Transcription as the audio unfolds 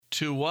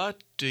To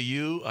what do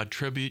you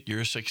attribute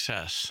your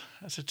success?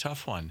 That's a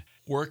tough one.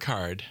 Work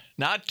hard.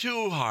 Not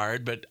too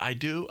hard, but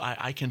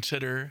I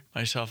consider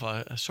myself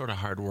a sort of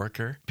hard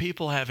worker.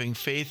 People having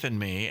faith in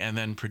me and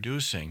then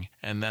producing,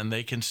 and then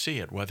they can see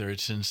it, whether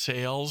it's in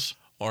sales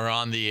or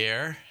on the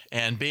air,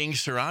 and being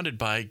surrounded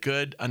by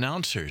good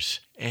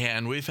announcers.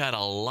 And we've had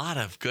a lot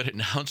of good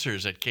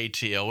announcers at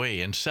KTOE.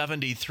 In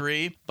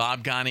 73,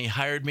 Bob Ghani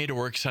hired me to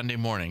work Sunday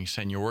mornings,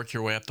 and you work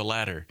your way up the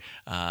ladder.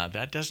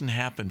 That doesn't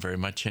happen very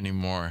much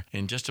anymore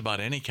in just about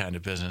any kind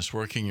of business,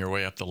 working your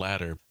way up the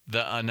ladder.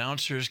 The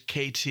announcers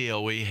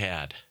KTOE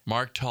had: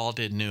 Mark Tall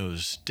did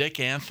news, Dick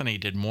Anthony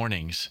did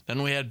mornings,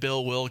 then we had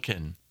Bill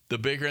Wilkin, The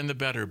Bigger and the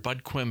Better,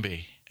 Bud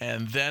Quimby.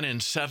 And then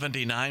in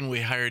 79,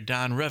 we hired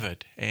Don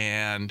Rivett,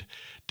 and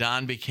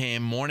Don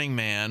became morning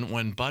man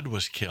when Bud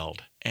was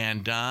killed.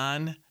 And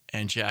Don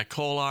and Jack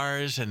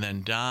Kolars, and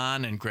then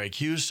Don and Greg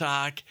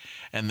Husak,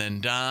 and then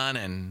Don,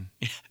 and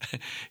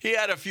he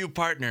had a few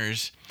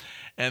partners.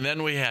 And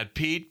then we had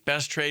Pete,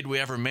 best trade we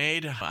ever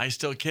made. I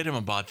still kid him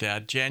about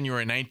that.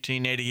 January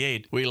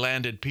 1988, we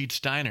landed Pete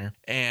Steiner.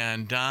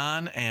 And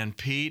Don and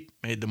Pete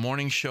made the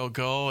morning show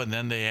go, and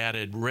then they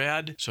added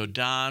Red. So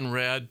Don,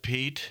 Red,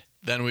 Pete.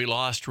 Then we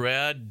lost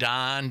Red,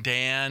 Don,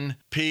 Dan,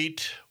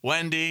 Pete,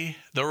 Wendy,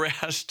 the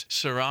rest.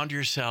 Surround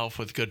yourself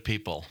with good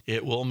people.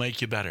 It will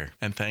make you better.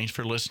 And thanks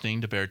for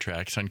listening to Bear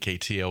Tracks on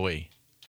KTOE.